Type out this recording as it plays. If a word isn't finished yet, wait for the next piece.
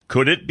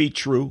Could it be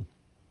true?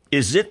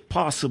 Is it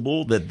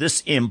possible that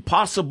this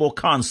impossible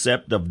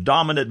concept of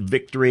dominant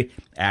victory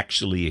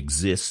actually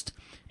exists?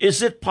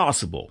 Is it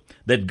possible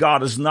that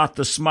God is not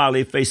the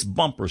smiley face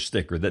bumper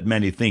sticker that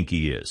many think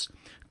he is?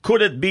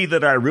 Could it be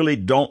that I really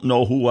don't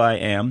know who I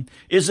am?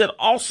 Is it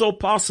also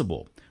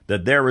possible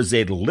that there is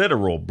a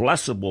literal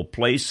blessable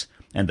place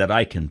and that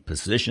I can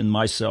position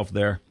myself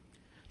there?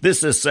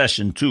 This is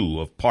session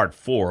 2 of part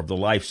 4 of the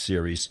Life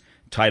series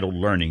titled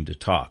Learning to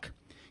Talk.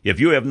 If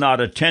you have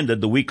not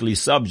attended the weekly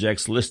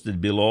subjects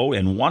listed below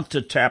and want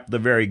to tap the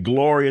very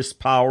glorious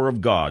power of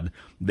God,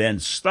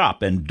 then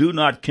stop and do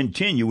not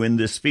continue in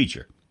this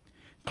feature.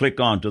 Click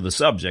on to the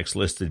subjects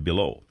listed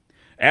below.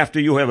 After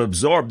you have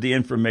absorbed the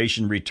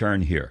information,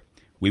 return here.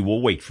 We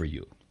will wait for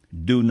you.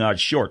 Do not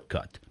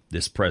shortcut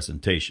this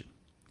presentation.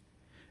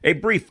 A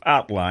brief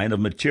outline of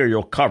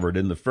material covered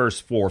in the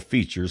first 4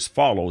 features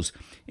follows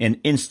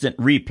in instant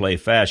replay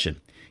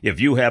fashion. If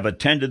you have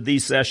attended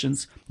these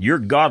sessions, your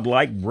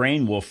godlike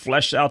brain will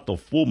flesh out the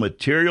full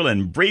material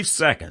in brief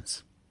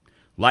seconds.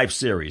 Life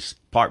Series,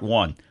 Part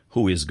 1,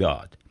 Who is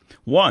God?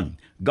 1.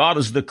 God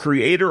is the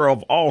creator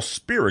of all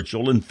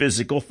spiritual and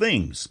physical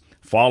things.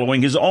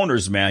 Following his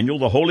owner's manual,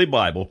 the Holy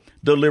Bible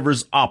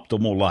delivers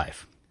optimal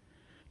life.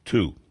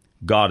 2.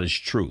 God is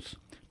truth.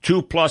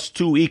 2 plus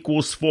 2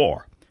 equals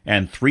 4,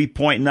 and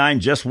 3.9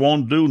 just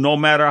won't do no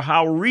matter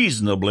how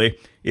reasonably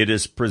it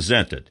is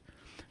presented.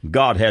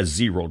 God has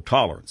zero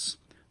tolerance.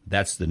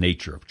 That's the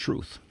nature of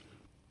truth.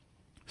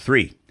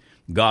 3.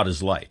 God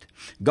is light.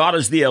 God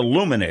is the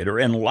illuminator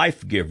and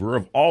life giver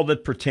of all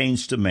that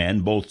pertains to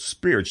man, both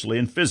spiritually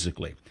and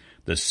physically.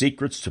 The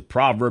secrets to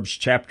Proverbs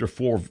chapter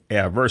 4,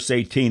 verse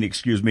 18,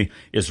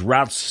 is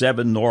Route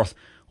 7 North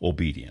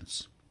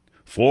obedience.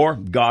 4.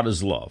 God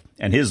is love,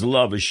 and his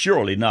love is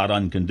surely not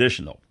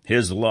unconditional.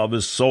 His love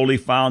is solely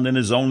found in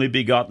his only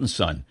begotten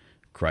Son,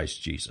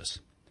 Christ Jesus.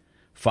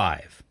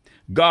 5.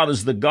 God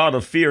is the God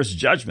of fierce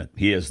judgment.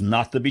 He is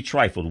not to be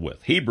trifled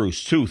with.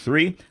 Hebrews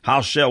 2:3, how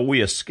shall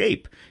we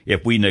escape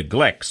if we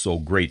neglect so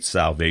great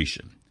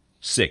salvation?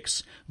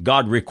 6.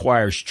 God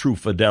requires true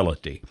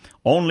fidelity.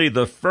 Only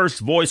the first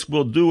voice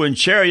will do, and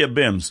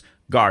cherubims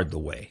guard the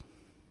way.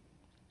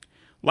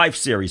 Life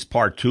Series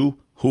Part 2,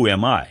 Who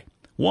am I?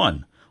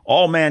 1.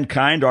 All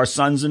mankind are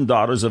sons and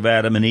daughters of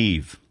Adam and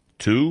Eve.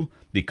 2.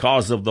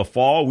 Because of the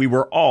fall, we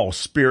were all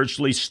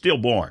spiritually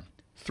stillborn.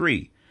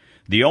 3.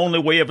 The only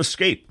way of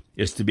escape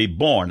is to be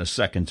born a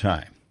second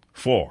time.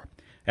 4.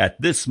 At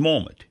this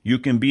moment, you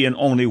can be in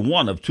only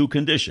one of 2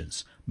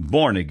 conditions,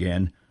 born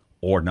again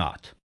or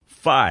not.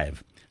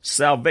 5.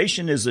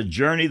 Salvation is a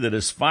journey that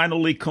is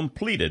finally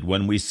completed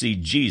when we see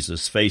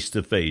Jesus face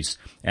to face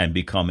and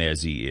become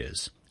as he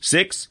is.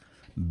 6.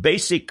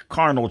 Basic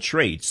carnal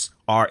traits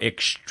are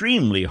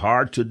extremely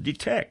hard to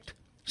detect.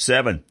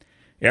 7.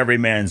 Every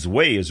man's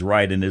way is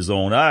right in his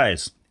own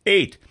eyes.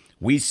 8.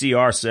 We see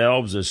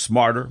ourselves as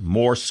smarter,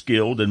 more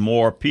skilled, and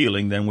more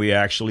appealing than we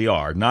actually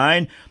are.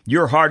 9.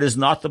 Your heart is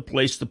not the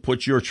place to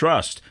put your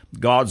trust.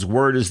 God's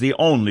word is the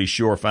only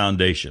sure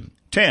foundation.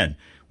 10.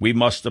 We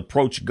must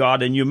approach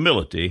God in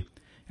humility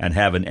and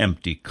have an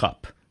empty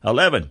cup.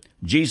 11.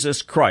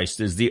 Jesus Christ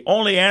is the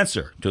only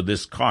answer to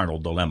this carnal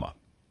dilemma.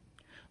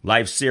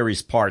 Life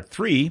Series Part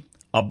 3,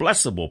 A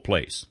Blessable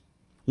Place.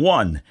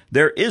 1.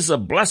 There is a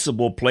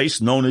blessable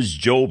place known as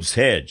Job's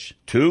hedge.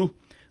 2.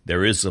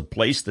 There is a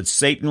place that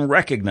Satan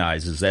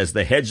recognizes as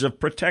the hedge of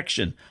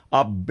protection,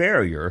 a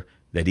barrier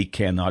that he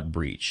cannot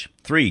breach.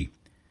 3.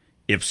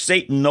 If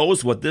Satan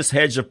knows what this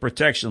hedge of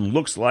protection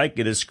looks like,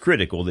 it is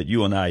critical that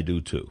you and I do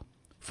too.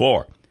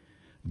 4.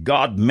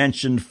 God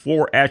mentioned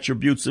 4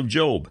 attributes of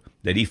Job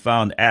that he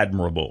found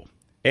admirable.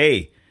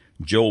 A.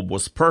 Job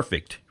was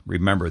perfect.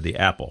 Remember the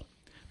apple.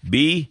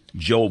 B.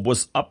 Job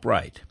was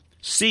upright.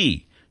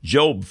 C.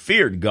 Job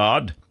feared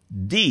God.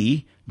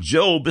 D.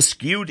 Job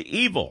eschewed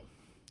evil.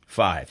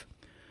 5.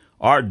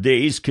 Our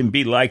days can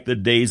be like the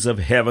days of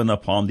heaven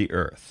upon the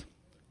earth.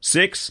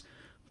 6.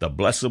 The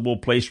blessable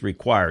place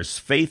requires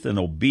faith and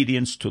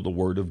obedience to the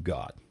Word of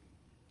God.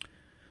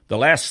 The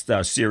last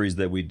series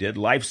that we did,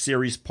 Life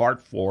Series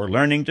Part 4,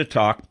 Learning to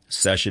Talk,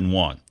 Session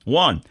 1.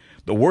 1.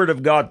 The Word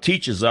of God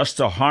teaches us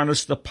to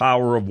harness the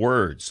power of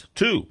words.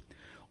 2.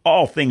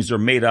 All things are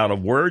made out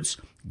of words,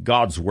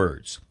 God's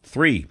words.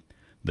 3.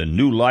 The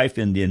new life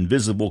in the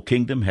invisible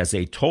kingdom has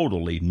a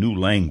totally new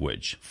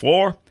language.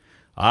 4.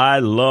 I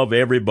love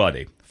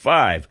everybody.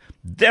 5.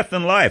 Death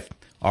and life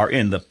are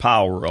in the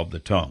power of the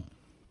tongue.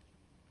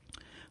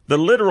 The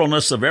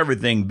literalness of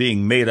everything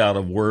being made out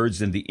of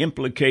words and the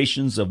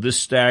implications of this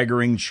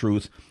staggering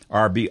truth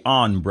are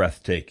beyond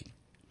breathtaking.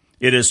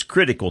 It is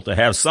critical to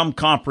have some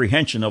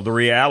comprehension of the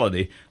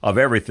reality of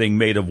everything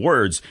made of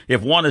words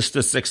if one is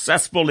to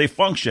successfully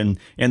function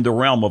in the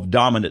realm of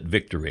dominant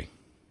victory.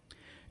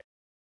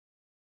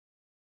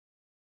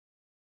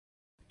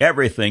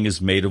 Everything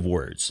is made of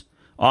words.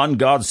 On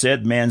God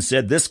Said, Man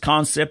Said, this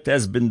concept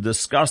has been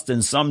discussed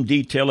in some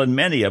detail in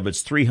many of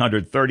its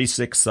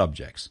 336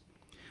 subjects.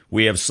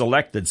 We have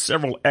selected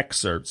several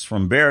excerpts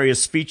from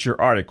various feature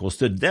articles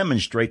to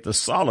demonstrate the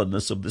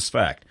solidness of this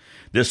fact.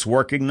 This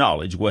working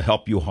knowledge will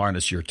help you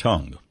harness your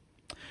tongue.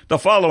 The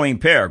following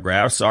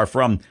paragraphs are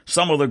from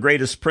Some of the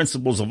Greatest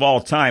Principles of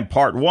All Time,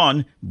 Part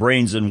 1,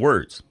 Brains and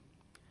Words.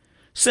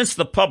 Since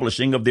the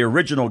publishing of the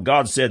original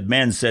God Said,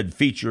 Man Said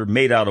feature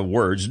made out of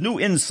words, new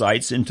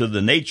insights into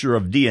the nature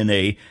of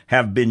DNA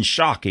have been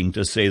shocking,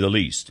 to say the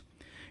least.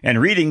 And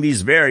reading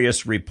these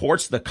various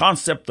reports, the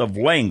concept of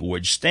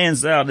language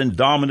stands out in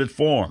dominant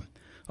form.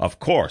 Of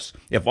course,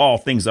 if all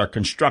things are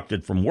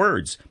constructed from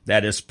words,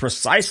 that is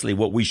precisely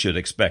what we should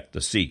expect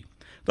to see.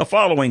 The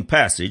following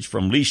passage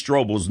from Lee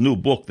Strobel's new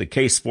book, The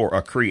Case for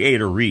a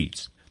Creator,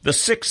 reads, "The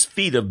 6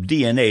 feet of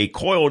DNA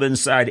coiled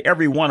inside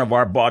every one of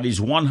our body's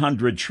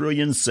 100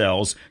 trillion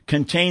cells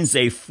contains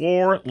a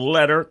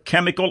 4-letter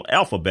chemical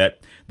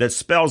alphabet that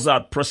spells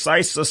out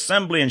precise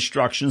assembly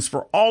instructions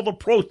for all the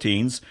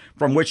proteins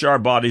from which our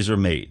bodies are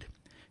made."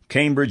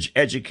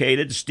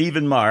 Cambridge-educated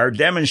Stephen Meyer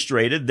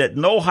demonstrated that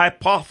no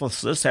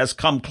hypothesis has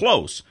come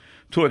close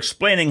to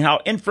explaining how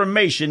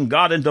information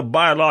got into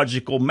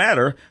biological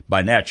matter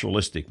by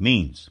naturalistic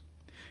means.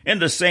 In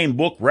the same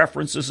book,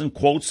 references and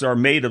quotes are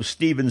made of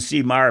Stephen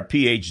C. Meyer,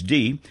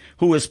 Ph.D.,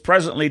 who is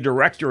presently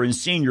Director and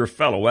Senior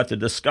Fellow at the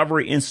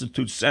Discovery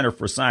Institute Center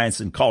for Science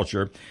and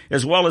Culture,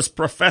 as well as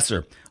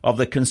Professor of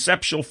the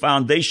Conceptual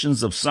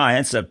Foundations of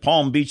Science at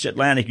Palm Beach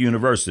Atlantic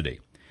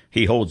University.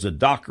 He holds a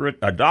doctorate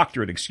at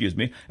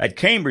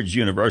Cambridge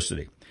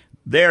University.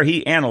 There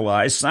he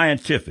analyzed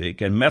scientific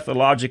and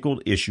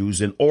methodological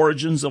issues in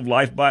origins of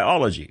life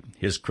biology.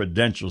 His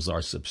credentials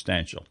are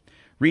substantial.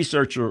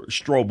 Researcher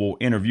Strobel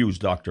interviews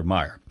Dr.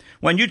 Meyer.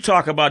 "When you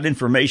talk about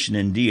information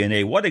in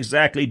DNA, what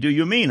exactly do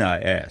you mean?" I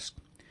asked.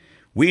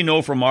 "We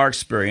know from our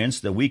experience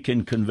that we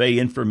can convey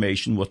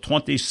information with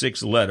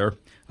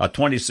a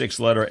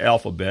 26-letter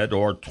alphabet,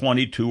 or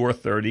 22 or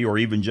 30 or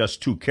even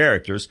just 2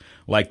 characters,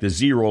 like the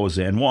zeros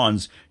and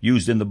ones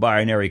used in the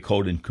binary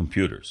code in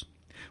computers.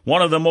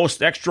 One of the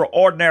most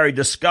extraordinary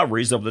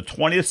discoveries of the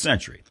 20th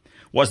century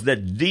was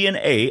that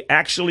DNA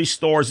actually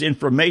stores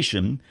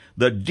information,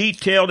 the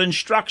detailed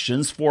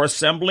instructions for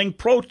assembling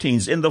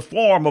proteins, in the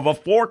form of a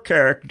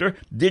 4-character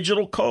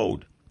digital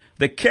code.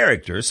 The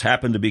characters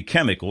happen to be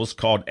chemicals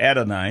called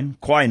adenine,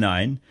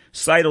 quinine,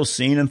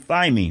 cytosine, and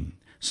thymine.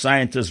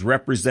 Scientists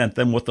represent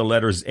them with the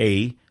letters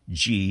A,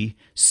 G,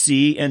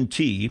 C, and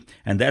T,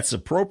 and that's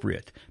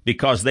appropriate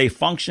because they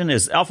function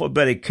as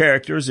alphabetic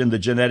characters in the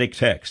genetic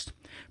text.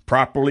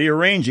 Properly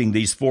arranging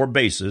these 4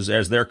 bases,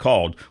 as they're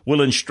called,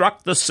 will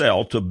instruct the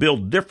cell to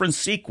build different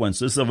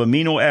sequences of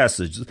amino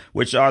acids,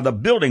 which are the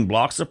building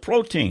blocks of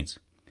proteins.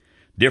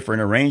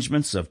 Different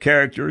arrangements of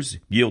characters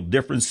yield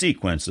different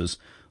sequences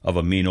of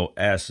amino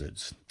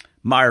acids."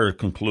 Meyer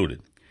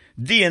concluded,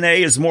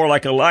 "DNA is more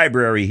like a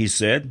library," he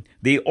said.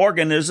 "The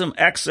organism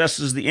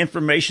accesses the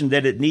information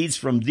that it needs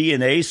from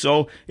DNA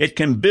so it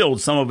can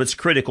build some of its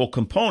critical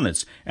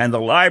components, and the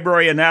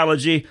library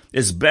analogy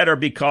is better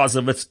because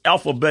of its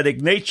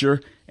alphabetic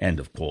nature." End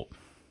of quote.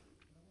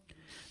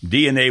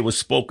 DNA was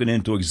spoken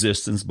into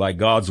existence by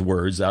God's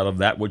words out of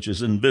that which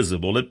is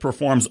invisible. It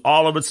performs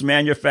all of its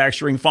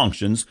manufacturing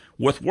functions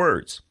with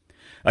words.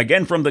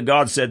 Again, from the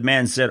God Said,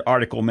 Man Said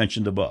article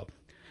mentioned above.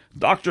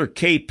 Dr.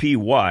 K.P.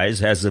 Wise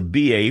has a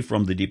B.A.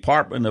 from the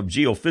Department of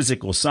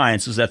Geophysical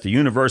Sciences at the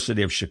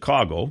University of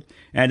Chicago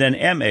and an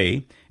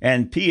M.A.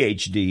 and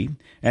Ph.D.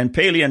 in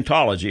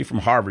paleontology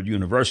from Harvard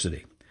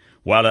University.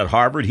 While at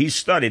Harvard, he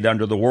studied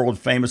under the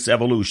world-famous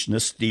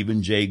evolutionist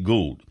Stephen Jay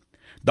Gould.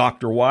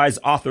 Dr. Wise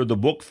authored the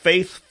book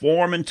Faith,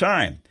 Form, and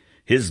Time.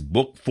 His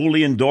book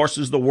fully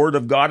endorses the Word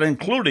of God,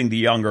 including the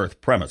young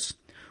Earth premise.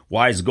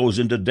 Wise goes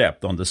into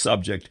depth on the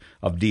subject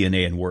of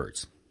DNA and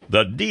words.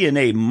 The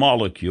DNA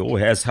molecule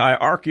has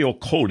hierarchical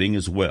coding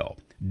as well.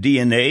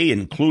 DNA,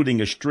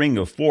 including a string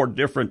of 4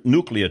 different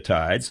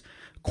nucleotides,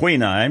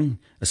 quinine,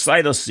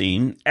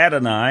 cytosine,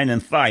 adenine,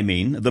 and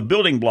thymine, the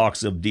building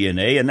blocks of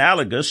DNA,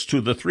 analogous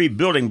to the 3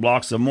 building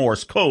blocks of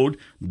Morse code,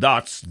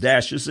 dots,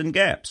 dashes, and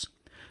gaps.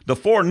 The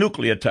 4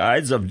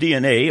 nucleotides of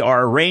DNA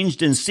are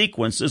arranged in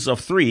sequences of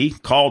 3,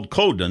 called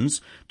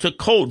codons, to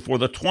code for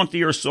the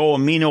 20 or so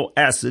amino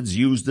acids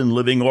used in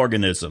living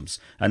organisms,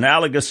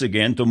 analogous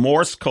again to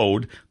Morse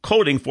code,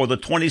 coding for the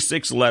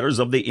 26 letters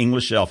of the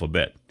English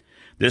alphabet.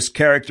 This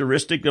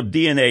characteristic of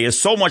DNA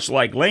is so much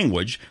like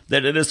language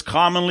that it is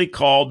commonly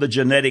called the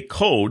genetic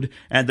code,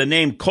 and the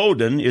name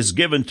codon is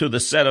given to the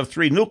set of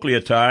 3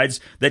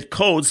 nucleotides that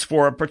codes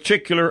for a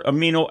particular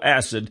amino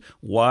acid,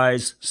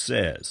 Wise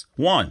says.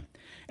 1.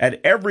 At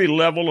every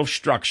level of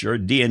structure,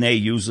 DNA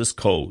uses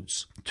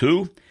codes.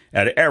 2.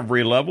 At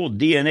every level,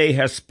 DNA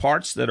has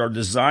parts that are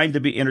designed to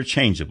be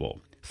interchangeable.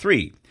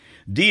 3.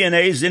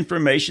 DNA's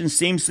information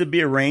seems to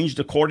be arranged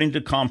according to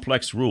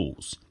complex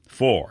rules.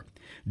 4.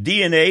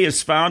 DNA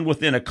is found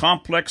within a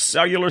complex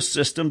cellular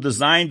system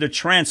designed to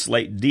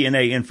translate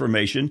DNA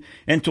information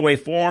into a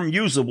form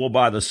usable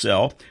by the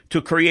cell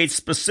to create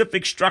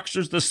specific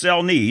structures the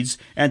cell needs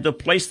and to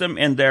place them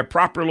in their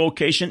proper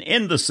location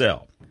in the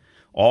cell.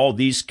 All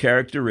these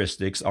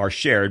characteristics are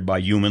shared by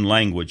human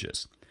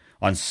languages.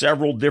 On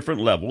several different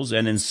levels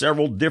and in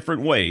several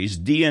different ways,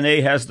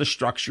 DNA has the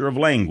structure of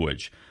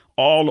language.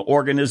 All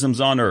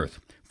organisms on Earth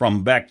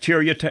from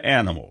bacteria to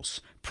animals,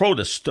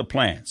 protists to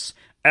plants,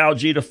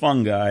 algae to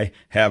fungi,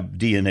 have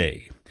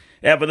DNA.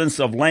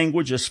 Evidence of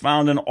language is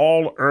found in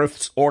all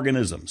Earth's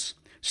organisms.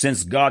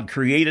 Since God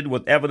created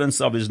with evidence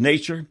of his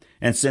nature,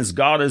 and since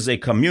God is a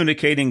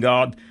communicating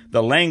God,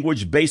 the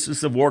language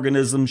basis of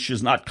organisms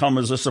should not come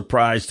as a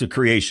surprise to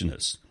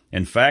creationists.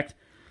 In fact,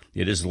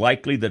 it is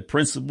likely that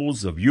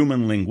principles of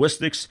human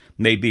linguistics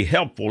may be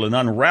helpful in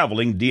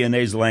unraveling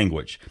DNA's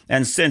language.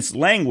 And since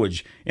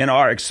language, in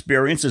our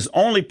experience, is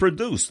only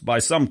produced by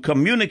some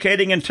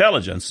communicating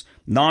intelligence,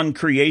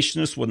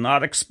 non-creationists would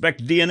not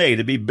expect DNA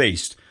to be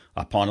based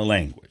upon a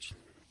language.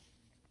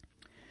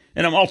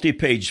 In a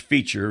multi-page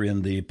feature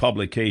in the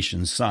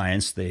publication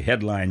Science, the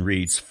headline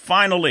reads,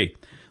 "Finally,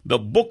 the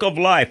Book of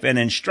Life and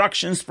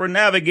Instructions for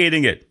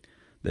Navigating It."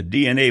 The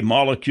DNA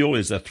molecule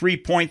is a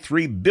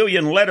 3.3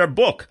 billion letter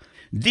book.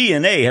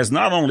 DNA has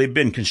not only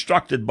been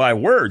constructed by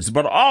words,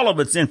 but all of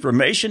its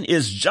information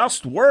is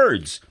just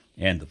words.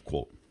 End of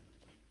quote.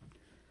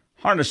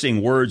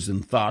 Harnessing words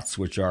and thoughts,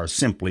 which are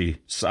simply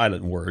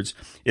silent words,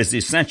 is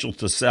essential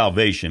to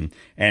salvation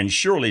and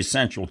surely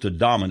central to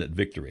dominant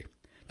victory.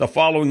 The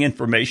following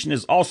information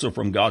is also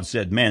from God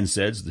Said, Man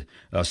Said,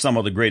 some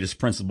of the greatest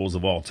principles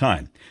of all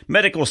time.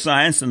 Medical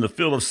science and the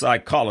field of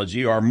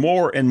psychology are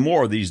more and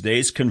more these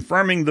days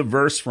confirming the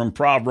verse from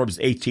Proverbs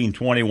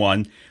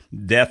 18:21,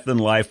 "Death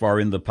and life are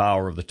in the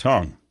power of the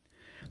tongue."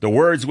 The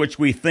words which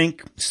we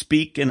think,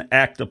 speak, and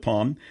act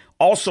upon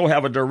also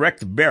have a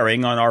direct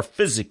bearing on our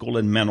physical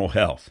and mental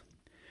health.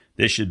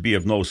 This should be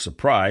of no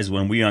surprise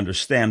when we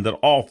understand that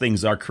all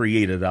things are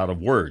created out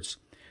of words.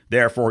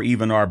 Therefore,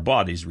 even our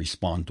bodies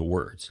respond to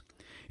words.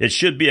 It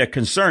should be a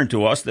concern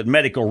to us that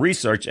medical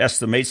research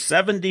estimates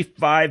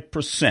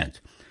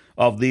 75%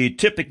 of the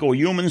typical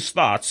human's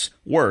thoughts,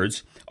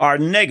 words, are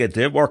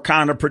negative or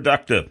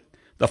counterproductive.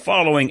 The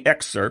following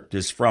excerpt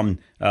is from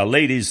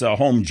Ladies'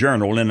 Home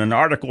Journal in an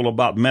article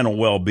about mental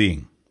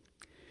well-being.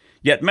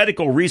 Yet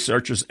medical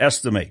researchers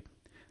estimate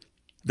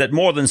that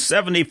more than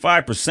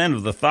 75%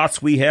 of the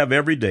thoughts we have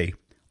every day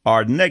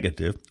are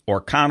negative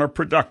or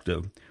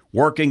counterproductive,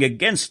 working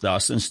against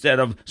us instead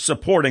of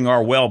supporting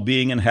our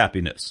well-being and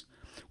happiness.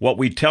 What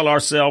we tell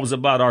ourselves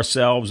about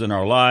ourselves and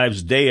our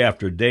lives day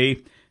after day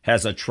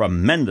has a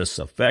tremendous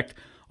effect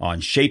on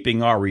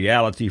shaping our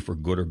reality for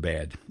good or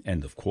bad.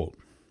 End of quote.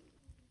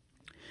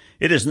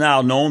 It is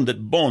now known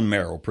that bone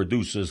marrow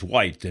produces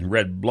white and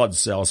red blood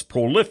cells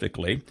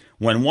prolifically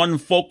when one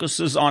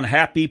focuses on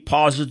happy,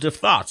 positive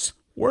thoughts,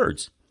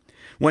 words.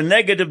 When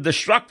negative,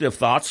 destructive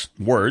thoughts,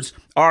 words,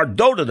 are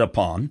doted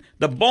upon,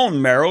 the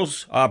bone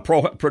marrow's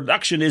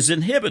production is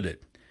inhibited.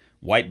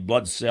 White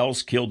blood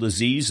cells kill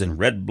disease, and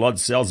red blood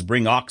cells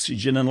bring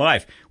oxygen and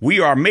life. We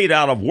are made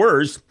out of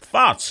words,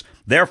 thoughts.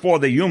 Therefore,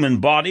 the human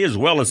body, as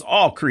well as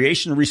all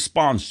creation,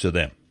 responds to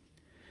them.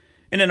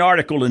 In an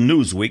article in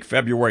Newsweek,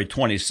 February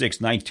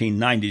 26,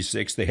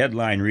 1996, the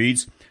headline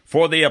reads,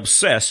 "For the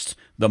obsessed,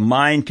 the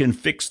mind can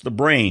fix the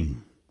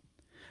brain."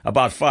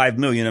 About 5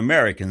 million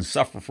Americans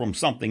suffer from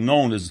something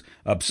known as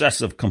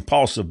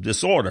obsessive-compulsive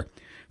disorder.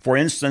 For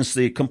instance,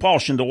 the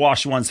compulsion to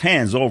wash one's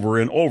hands over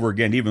and over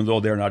again, even though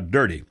they're not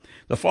dirty.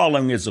 The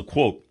following is a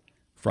quote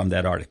from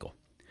that article.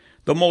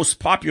 "The most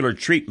popular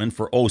treatment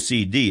for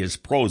OCD is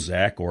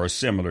Prozac or a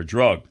similar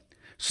drug.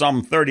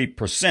 Some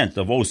 30%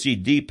 of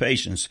OCD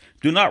patients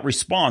do not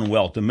respond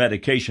well to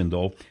medication,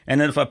 though,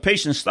 and if a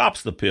patient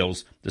stops the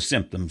pills, the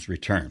symptoms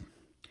return."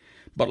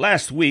 But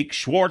last week,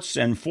 Schwartz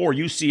and 4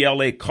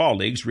 UCLA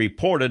colleagues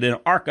reported in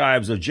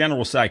Archives of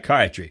General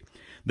Psychiatry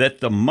that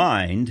the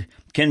mind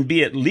can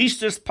be at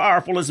least as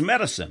powerful as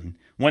medicine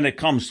when it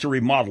comes to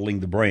remodeling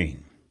the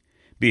brain.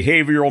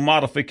 Behavioral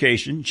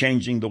modification,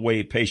 changing the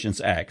way patients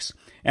act,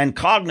 and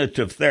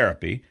cognitive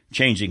therapy,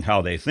 changing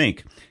how they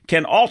think,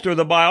 can alter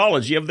the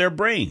biology of their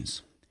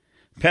brains.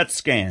 PET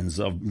scans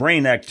of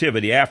brain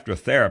activity after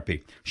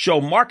therapy show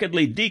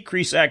markedly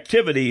decreased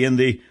activity in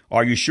the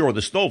 "Are you sure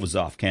the stove is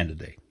off"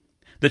 candidate.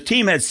 The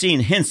team had seen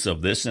hints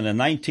of this in a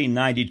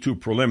 1992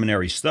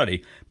 preliminary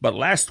study, but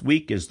last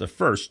week is the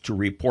first to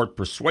report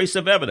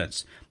persuasive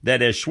evidence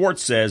that, as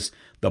Schwartz says,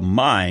 the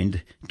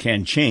mind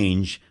can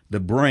change the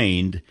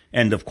brain.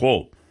 End of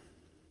quote.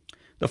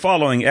 The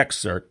following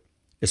excerpt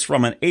is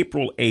from an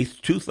April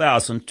 8,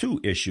 2002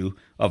 issue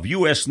of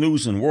U.S.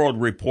 News & World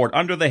Report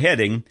under the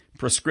heading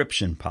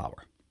Prescription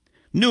Power.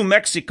 New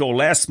Mexico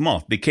last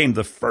month became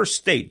the first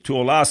state to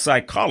allow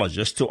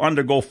psychologists to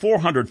undergo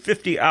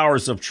 450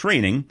 hours of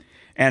training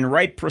and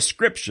write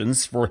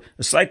prescriptions for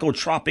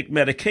psychotropic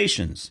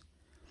medications.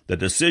 The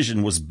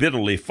decision was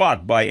bitterly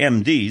fought by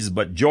MDs,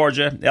 but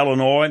Georgia,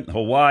 Illinois,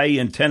 Hawaii,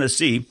 and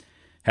Tennessee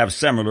have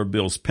similar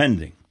bills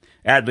pending.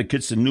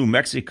 Advocates in New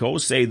Mexico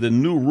say the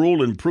new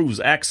rule improves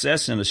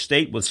access in a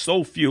state with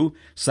so few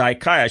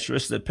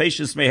psychiatrists that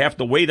patients may have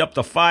to wait up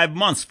to 5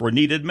 months for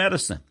needed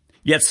medicine.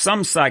 Yet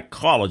some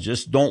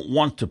psychologists don't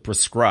want to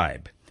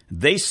prescribe.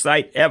 They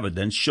cite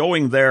evidence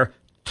showing their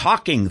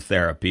talking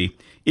therapy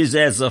is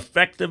as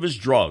effective as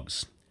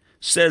drugs.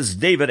 Says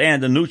David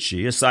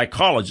Antonucci, a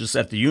psychologist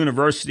at the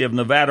University of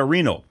Nevada,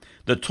 Reno,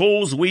 "The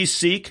tools we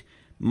seek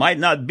might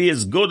not be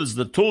as good as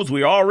the tools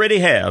we already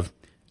have,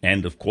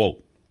 end of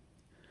quote.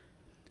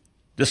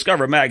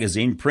 Discover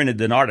magazine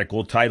printed an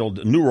article titled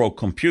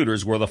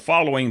Neurocomputers, where the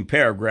following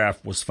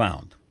paragraph was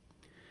found.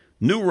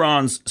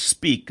 Neurons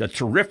speak a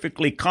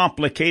terrifically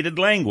complicated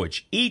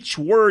language. Each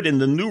word in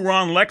the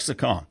neuron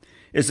lexicon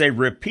is a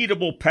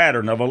repeatable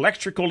pattern of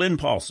electrical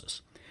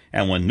impulses.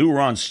 And when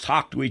neurons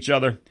talk to each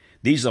other,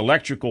 these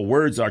electrical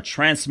words are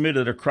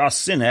transmitted across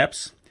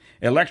synapse,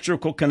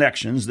 electrical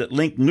connections that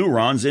link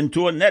neurons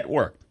into a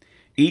network.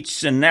 Each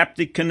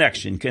synaptic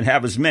connection can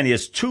have as many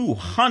as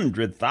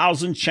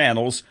 200,000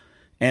 channels,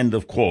 end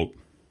of quote.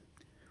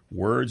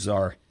 Words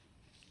are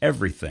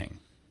everything.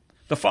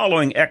 The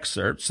following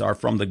excerpts are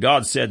from the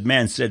God Said,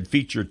 Man Said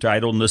feature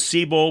titled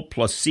Nocebo,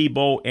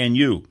 Placebo, and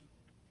You.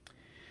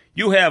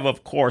 You have,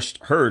 of course,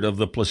 heard of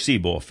the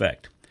placebo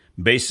effect.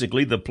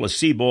 Basically, the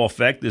placebo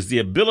effect is the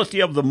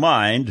ability of the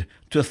mind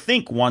to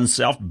think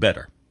oneself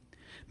better.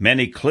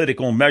 Many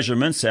clinical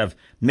measurements have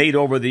made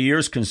over the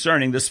years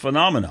concerning this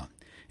phenomenon.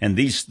 In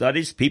these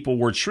studies, people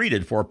were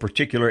treated for a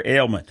particular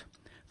ailment.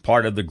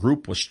 Part of the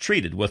group was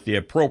treated with the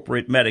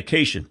appropriate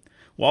medication,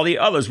 while the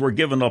others were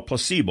given a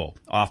placebo,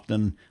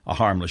 often a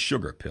harmless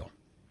sugar pill.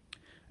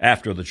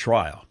 After the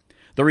trial,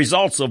 the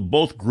results of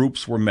both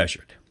groups were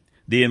measured.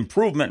 The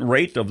improvement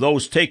rate of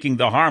those taking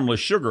the harmless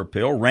sugar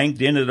pill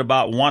ranked in at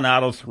about 1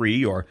 out of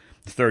 3, or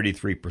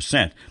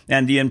 33%,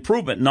 and the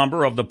improvement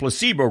number of the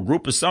placebo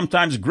group is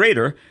sometimes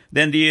greater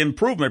than the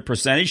improvement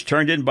percentage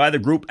turned in by the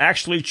group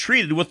actually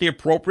treated with the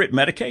appropriate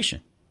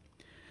medication.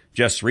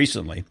 Just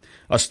recently,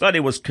 a study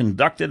was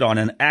conducted on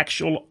an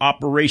actual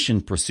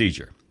operation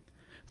procedure.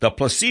 The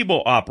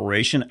placebo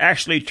operation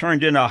actually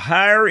turned in a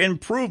higher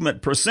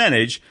improvement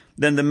percentage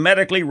than the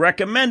medically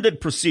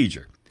recommended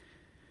procedure.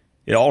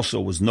 It also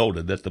was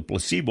noted that the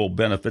placebo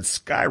benefit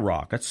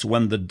skyrockets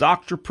when the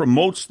doctor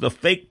promotes the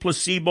fake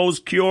placebo's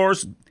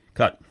cures.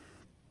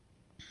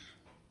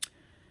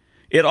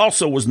 It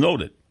also was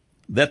noted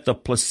that the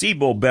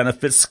placebo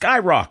benefit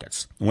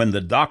skyrockets when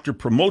the doctor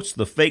promotes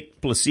the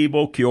fake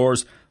placebo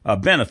cures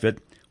benefit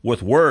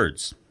with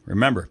words.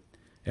 Remember,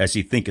 as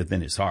he thinketh in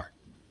his heart.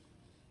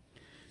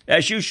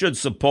 As you should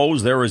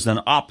suppose, there is an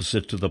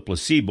opposite to the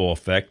placebo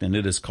effect, and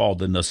it is called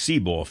the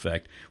nocebo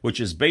effect, which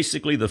is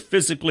basically the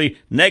physically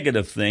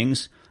negative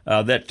things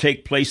that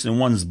take place in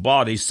one's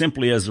body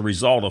simply as a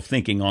result of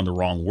thinking on the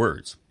wrong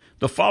words.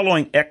 The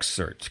following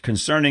excerpt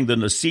concerning the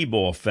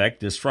nocebo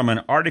effect is from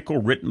an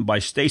article written by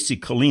Stacy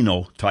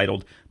Colino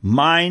titled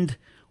Mind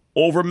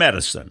Over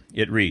Medicine.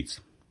 It reads,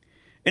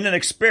 in an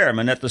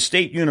experiment at the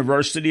State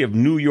University of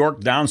New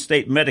York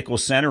Downstate Medical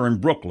Center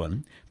in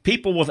Brooklyn,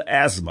 people with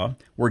asthma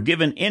were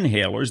given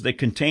inhalers that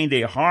contained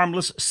a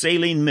harmless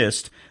saline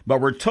mist,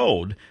 but were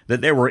told that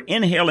they were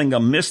inhaling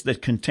a mist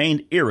that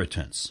contained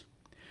irritants.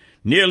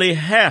 Nearly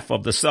half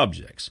of the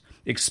subjects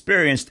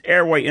experienced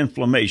airway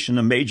inflammation,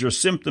 a major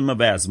symptom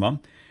of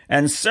asthma,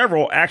 and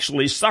several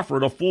actually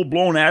suffered a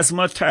full-blown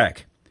asthma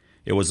attack.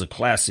 It was a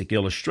classic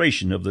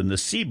illustration of the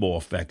nocebo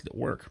effect at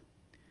work.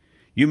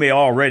 You may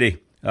already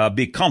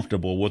be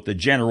comfortable with the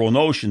general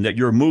notion that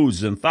your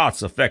moods and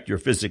thoughts affect your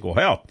physical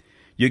health.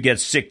 You get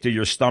sick to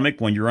your stomach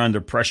when you're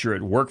under pressure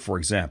at work, for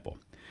example.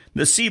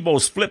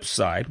 Nocebo's flip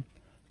side,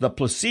 the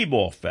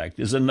placebo effect,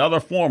 is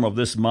another form of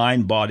this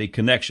mind-body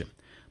connection.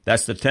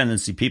 That's the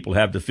tendency people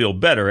have to feel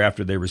better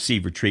after they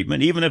receive a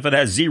treatment, even if it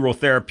has zero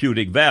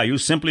therapeutic value,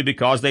 simply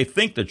because they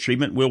think the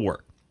treatment will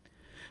work.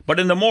 But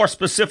in the more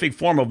specific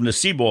form of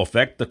nocebo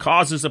effect, the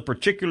cause is a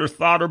particular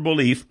thought or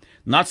belief,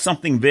 not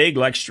something vague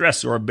like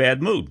stress or a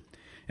bad mood.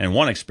 In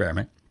one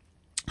experiment,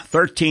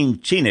 13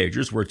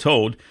 teenagers were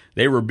told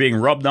they were being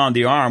rubbed on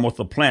the arm with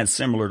a plant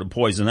similar to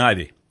poison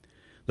ivy.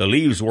 The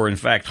leaves were in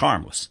fact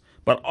harmless,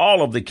 but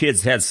all of the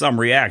kids had some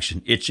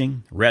reaction,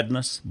 itching,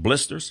 redness,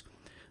 blisters.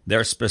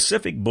 Their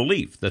specific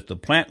belief that the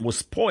plant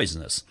was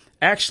poisonous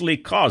actually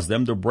caused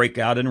them to break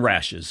out in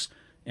rashes.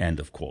 End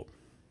of quote.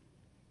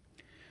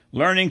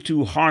 Learning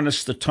to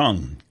harness the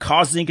tongue,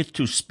 causing it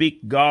to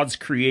speak God's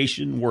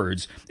creation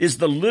words, is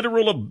the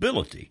literal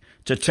ability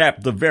to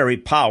tap the very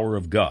power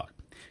of God.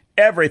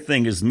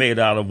 Everything is made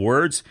out of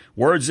words.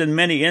 Words in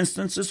many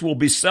instances will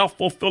be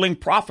self-fulfilling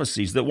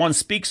prophecies that one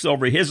speaks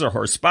over his or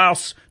her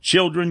spouse,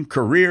 children,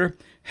 career,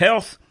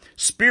 health,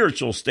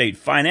 spiritual state,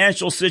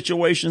 financial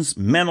situations,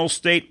 mental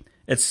state,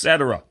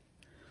 etc.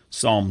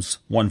 Psalms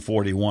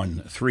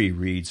 141:3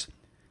 reads,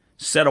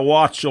 Set a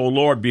watch, O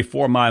Lord,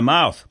 before my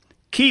mouth.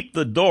 Keep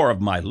the door of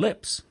my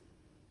lips.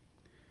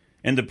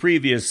 In the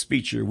previous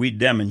feature, we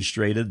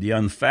demonstrated the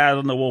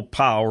unfathomable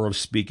power of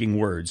speaking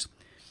words.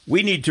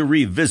 We need to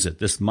revisit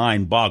this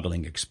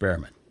mind-boggling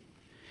experiment.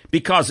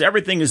 Because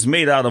everything is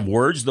made out of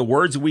words, the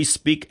words we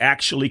speak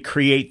actually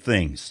create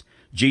things.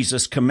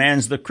 Jesus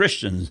commands the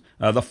Christians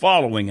the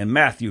following in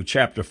Matthew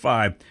chapter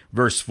 5,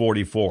 verse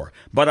 44.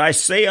 But I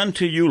say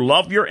unto you,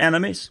 love your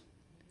enemies,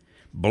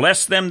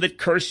 bless them that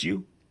curse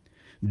you,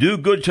 do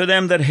good to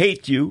them that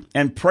hate you,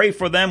 and pray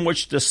for them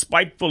which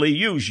despitefully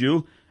use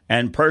you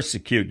and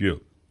persecute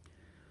you.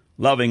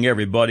 Loving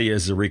everybody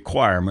is a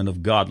requirement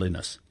of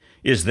godliness.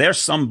 Is there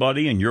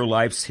somebody in your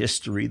life's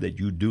history that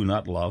you do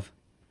not love?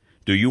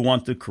 Do you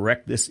want to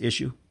correct this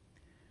issue?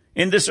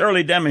 In this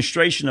early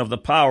demonstration of the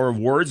power of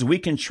words, we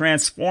can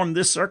transform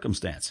this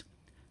circumstance.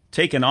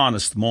 Take an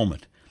honest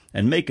moment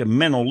and make a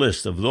mental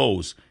list of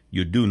those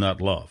you do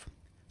not love.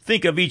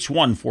 Think of each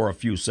one for a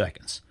few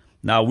seconds.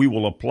 Now we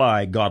will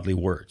apply godly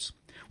words.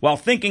 While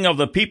thinking of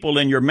the people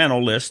in your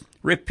mental list,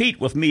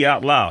 repeat with me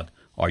out loud.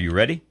 Are you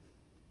ready?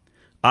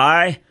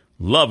 I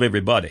love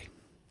everybody.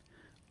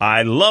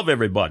 I love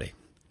everybody.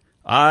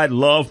 I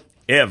love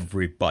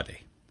everybody.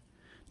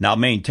 Now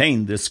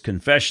maintain this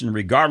confession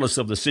regardless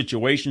of the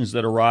situations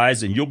that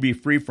arise, and you'll be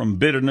free from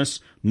bitterness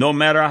no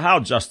matter how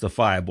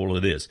justifiable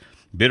it is.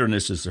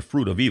 Bitterness is the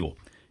fruit of evil,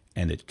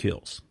 and it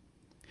kills.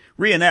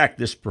 Reenact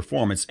this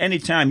performance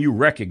anytime you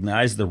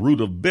recognize the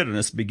root of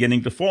bitterness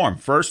beginning to form.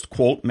 First,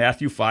 quote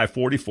Matthew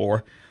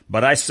 5:44,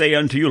 "But I say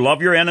unto you,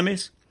 love your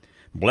enemies,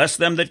 bless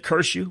them that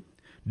curse you,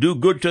 do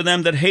good to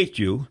them that hate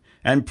you,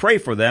 and pray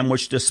for them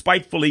which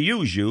despitefully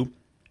use you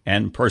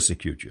and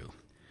persecute you."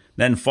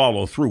 Then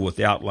follow through with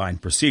the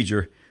outlined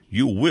procedure.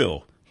 You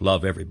will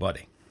love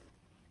everybody.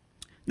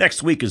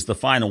 Next week is the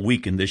final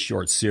week in this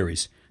short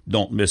series.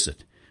 Don't miss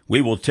it.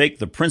 We will take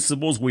the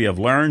principles we have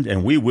learned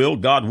and we will,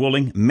 God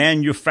willing,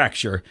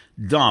 manufacture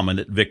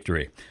dominant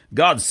victory.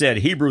 God said,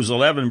 Hebrews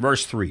 11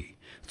 verse 3,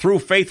 "Through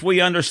faith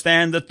we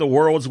understand that the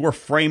worlds were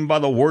framed by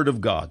the word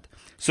of God,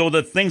 so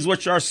that things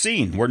which are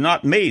seen were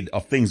not made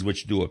of things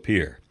which do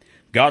appear."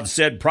 God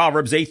said,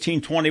 Proverbs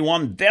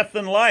 18:21, "Death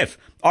and life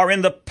are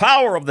in the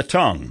power of the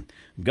tongue."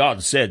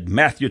 God said,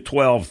 Matthew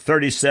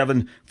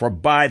 12:37, "For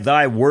by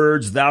thy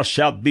words thou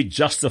shalt be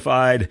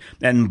justified,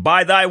 and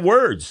by thy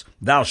words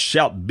thou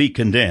shalt be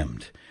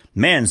condemned."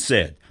 Man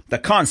said, the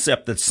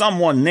concept that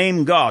someone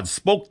named God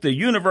spoke the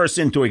universe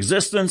into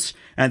existence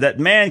and that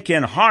man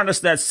can harness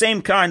that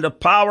same kind of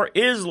power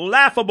is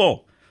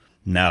laughable.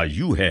 Now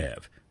you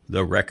have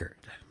the record.